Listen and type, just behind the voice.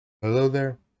Hello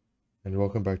there, and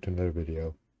welcome back to another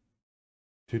video.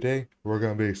 Today, we're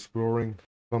going to be exploring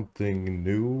something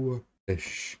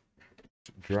new-ish,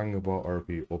 Dragon Ball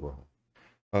RP Overhaul.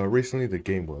 Recently, the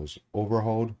game was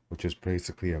overhauled, which is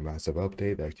basically a massive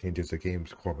update that changes the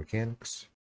game's core mechanics.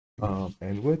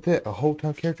 And with it, a whole ton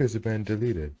of characters have been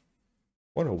deleted,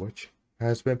 one of which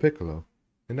has been Piccolo,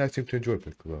 and I seem to enjoy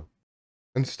Piccolo.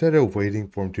 Instead of waiting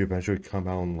for him to eventually come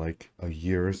out in like a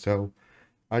year or so,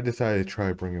 I decided to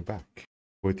try bringing it back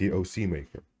with the OC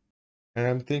maker. And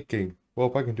I'm thinking, well,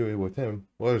 if I can do it with him,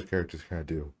 what other characters can I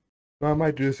do? So I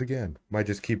might do this again. Might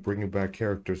just keep bringing back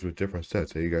characters with different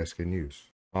sets that you guys can use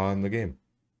on the game.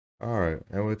 Alright,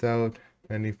 and without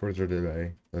any further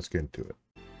delay, let's get into it.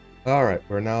 Alright,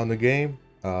 we're now in the game.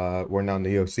 We're now in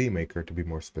the OC maker to be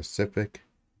more specific.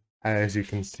 As you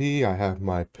can see, I have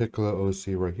my Piccolo OC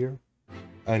right here.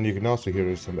 And you can also hear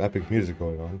there's some epic music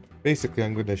going on. Basically,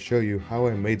 I'm going to show you how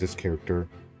I made this character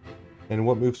and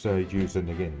what moves I use in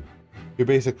the game. You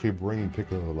basically bring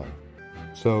Piccolo to life.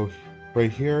 So,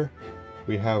 right here,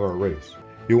 we have our race.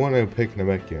 You want to pick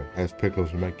Namekian as Piccolo's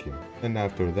Namekian. And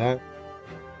after that,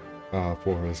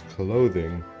 for his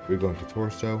clothing, we go into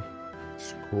torso,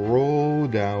 scroll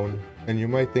down, and you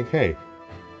might think, hey,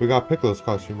 we got Piccolo's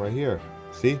costume right here.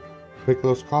 See?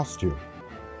 Piccolo's costume.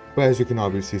 But as you can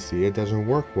obviously see, it doesn't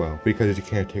work well because you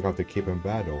can't take off the cape in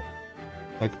battle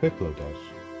like Piccolo does.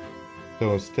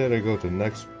 So instead I go to the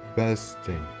next best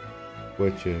thing,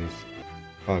 which is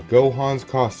Gohan's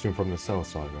costume from the Cell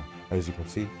Saga. As you can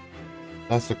see,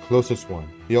 that's the closest one.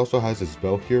 He also has his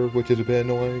belt here, which is a bit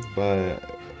annoying, but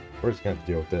we're just gonna have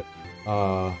to deal with it.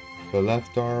 The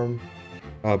left arm,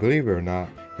 believe it or not,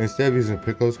 instead of using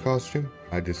Piccolo's costume,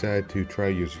 I decided to try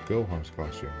using Gohan's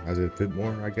costume, as it fit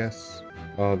more, I guess.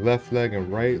 Left leg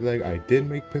and right leg, I did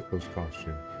make Piccolo's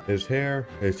costume. His hair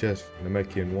is just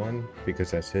Namekian 1,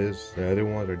 because that's his. The other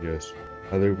ones are just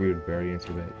other weird variants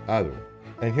of it. Either way.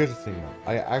 And here's the thing now,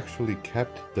 I actually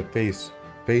kept the face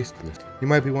faceless. You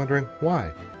might be wondering,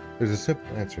 why? There's a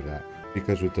simple answer to that.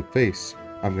 Because with the face,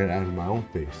 I'm going to add my own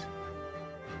face.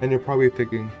 And you're probably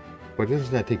thinking, but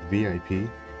doesn't that take VIP? You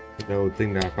know,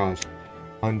 thing that costs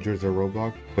hundreds of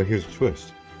Roblox? But here's the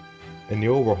twist. In the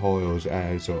overhaul, it was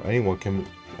added so anyone can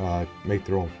make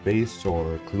their own face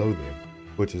or clothing,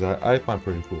 which is I find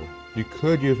pretty cool. You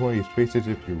could use one of these faces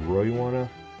if you really wanna,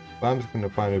 but I'm just gonna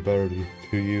find it better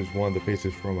to use one of the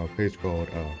faces from a page called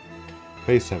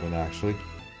Phase 7 actually.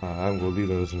 I'm gonna leave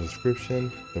those in the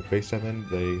description. The Phase 7,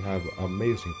 they have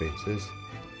amazing faces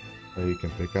that you can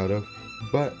pick out of,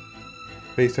 but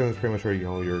Phase 7 is pretty much where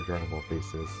all your Dragon Ball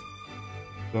faces.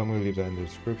 So I'm gonna leave that in the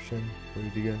description for you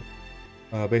to get.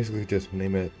 Basically just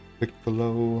name it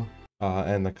Piccolo,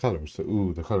 and the colors. So,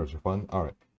 ooh, the colors are fun.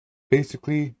 Alright.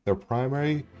 Basically, the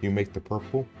primary, you make the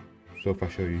purple. So if I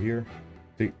show you here,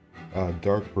 the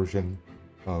dark version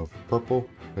of purple,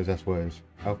 because that's what his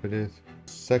outfit is.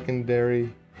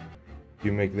 Secondary,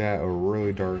 you make that a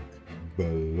really dark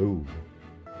blue.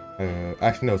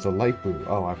 Actually, no, it's a light blue.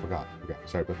 Oh, I forgot.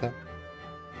 Sorry about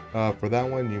that. For that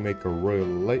one, you make a really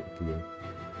light blue.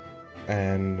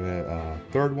 And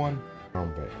third one,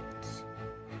 armbands,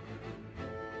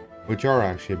 which are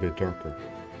actually a bit darker.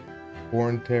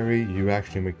 Quarantary, you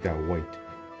actually make that white.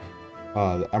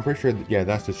 I'm pretty sure, yeah,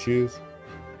 that's the shoes.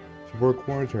 So for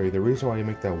quarantary, the reason why you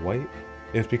make that white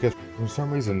is because for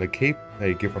some reason the cape that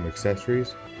you get from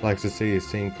accessories likes to say the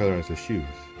same color as the shoes,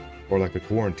 or like the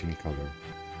quarantine color.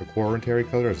 The quarantary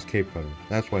color is the cape color.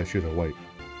 That's why the shoes are white.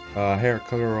 Hair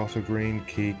color also green.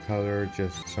 Key color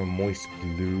just some moist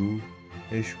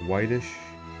blue-ish, whitish.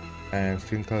 And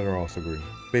skin color also green.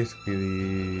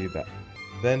 Basically that.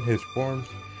 Then his forms,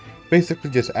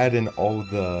 basically just add in all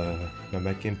the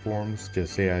Namekian forms,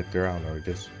 just say I don't know,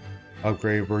 just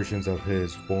upgrade versions of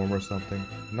his form or something.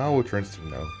 Not Ultra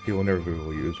Instinct though, he will never be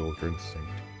able to use Ultra Instinct.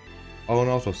 Oh, and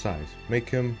also size, make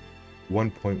him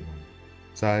 1.1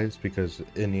 size, because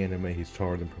in the anime he's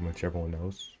taller than pretty much everyone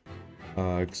else.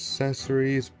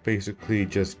 Accessories, basically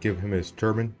just give him his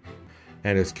turban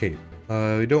and his cape.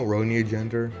 You don't really need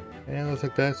gender. And looks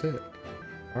like that's it.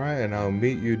 Alright, and I'll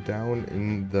meet you down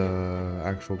in the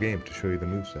actual game to show you the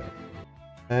moveset.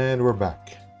 And we're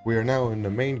back. We are now in the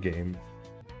main game.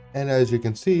 And as you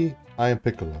can see, I am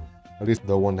Piccolo. At least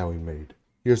the one that we made.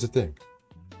 Here's the thing.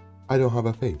 I don't have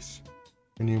a face.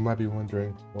 And you might be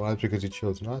wondering, well, that's because you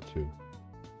chose not to.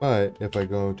 But if I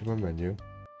go to my menu,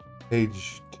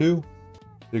 page 2,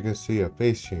 you can see a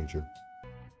face changer.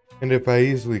 And if I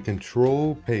easily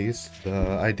control paste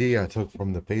the ID I took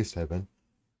from the Phase 7,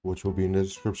 which will be in the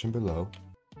description below,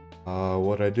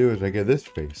 what I do is I get this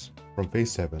face from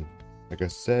Phase 7. Like I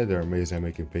said, they're amazing at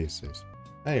making faces.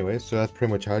 Anyway, so that's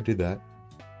pretty much how I do that.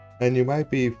 And you might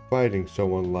be fighting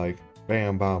someone like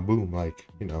bam, bam, boom, like,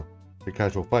 you know, the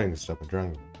casual fighting stuff in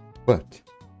Dragon Ball. But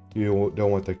you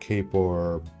don't want the cape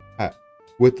or hat.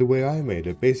 With the way I made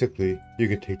it, basically, you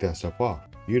can take that stuff off.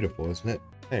 Beautiful, isn't it?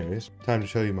 Anyways, time to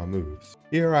show you my moves.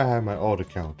 Here I have my alt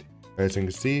account. As you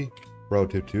can see,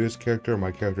 relative to his character,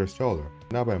 my character is taller.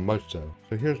 Not by much though.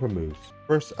 So here's my moves.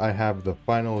 First, I have the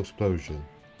final explosion,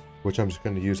 which I'm just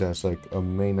going to use as like a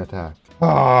main attack.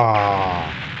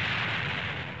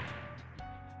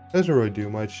 Doesn't really do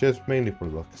much, just mainly for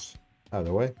looks. Out of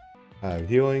the way, I have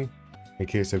healing, in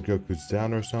case if Goku's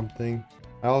down or something.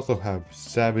 I also have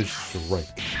Savage Strike.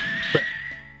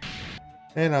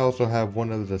 And I also have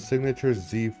one of the signature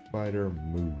Z Fighter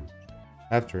moves,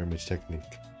 After Image Technique.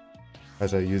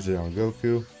 As I use it on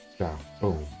Goku, down,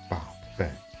 boom, bam,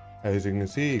 bang. As you can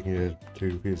see, you can use it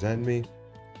to defeat enemy,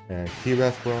 and Ki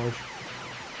Barrage.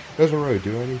 Doesn't really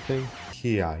do anything.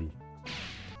 Ki.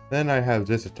 Then I have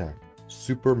this attack,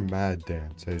 Super Mad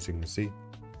Dance, as you can see.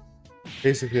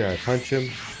 Basically, I punch him,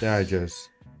 then I just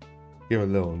give him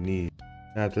a little knee.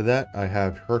 And after that, I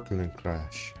have Herculean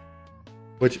Clash,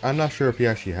 which I'm not sure if he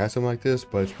actually has something like this,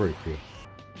 but it's pretty cool.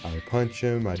 I punch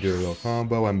him, I do a little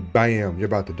combo, and BAM! You're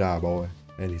about to die, boy.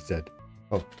 And he's dead.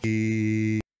 Oh,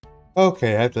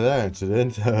 okay, after that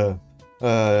incident, that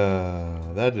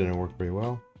didn't work very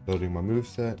well. Building my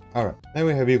moveset. Alright, then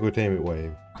we have Egotainment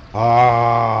Wave.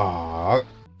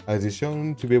 As he's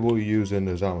shown to be able to use in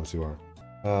the Zamasu arc.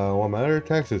 One of my other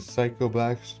attacks is Psycho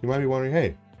Blacks. You might be wondering,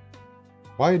 hey,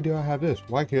 why do I have this?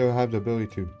 Why can't I have the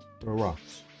ability to throw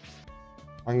rocks?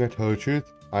 I'm gonna tell the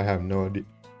truth, I have no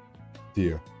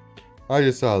idea. I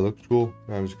just thought it looked cool,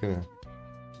 and I'm just gonna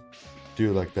do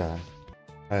it like that.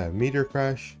 I have Meteor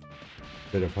Crash,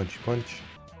 bit of Punchy Punch,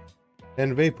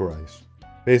 and Vaporize.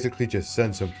 Basically just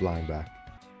send some flying back.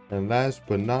 And last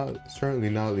but certainly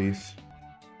not least,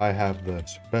 I have the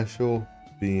Special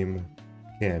Beam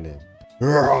Cannon.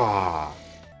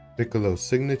 Piccolo's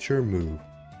signature move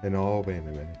in all of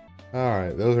anime.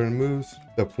 Alright, those are the moves.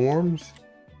 The forms.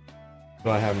 So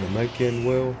I have Namekian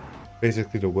Will.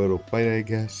 Basically the will to fight, I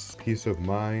guess. Peace of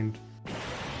Mind.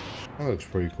 That looks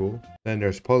pretty cool. Then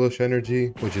there's Polish Energy,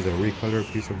 which is a recolor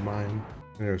Peace of Mind.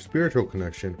 And there's Spiritual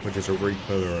Connection, which is a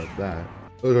recolor of that.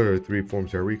 Those are the three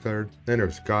forms that are recolored. Then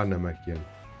there's God Namekian,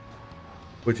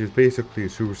 which is basically a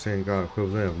Super Saiyan God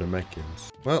equivalent of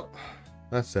Namekians. Well,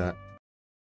 that's that.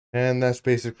 And that's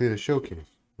basically the showcase.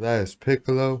 That is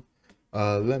Piccolo.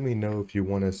 Let me know if you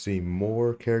want to see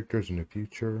more characters in the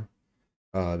future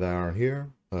that aren't here,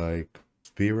 like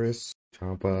Beerus,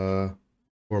 Champa,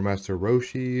 or Master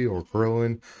Roshi, or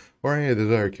Krillin, or any of those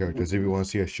other characters if you want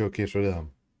to see a showcase for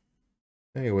them.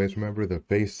 Anyways, remember the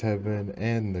base 7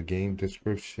 and the game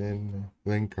description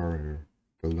link are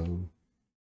below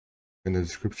in the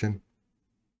description.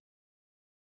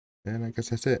 And I guess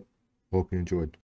that's it. Hope you enjoyed.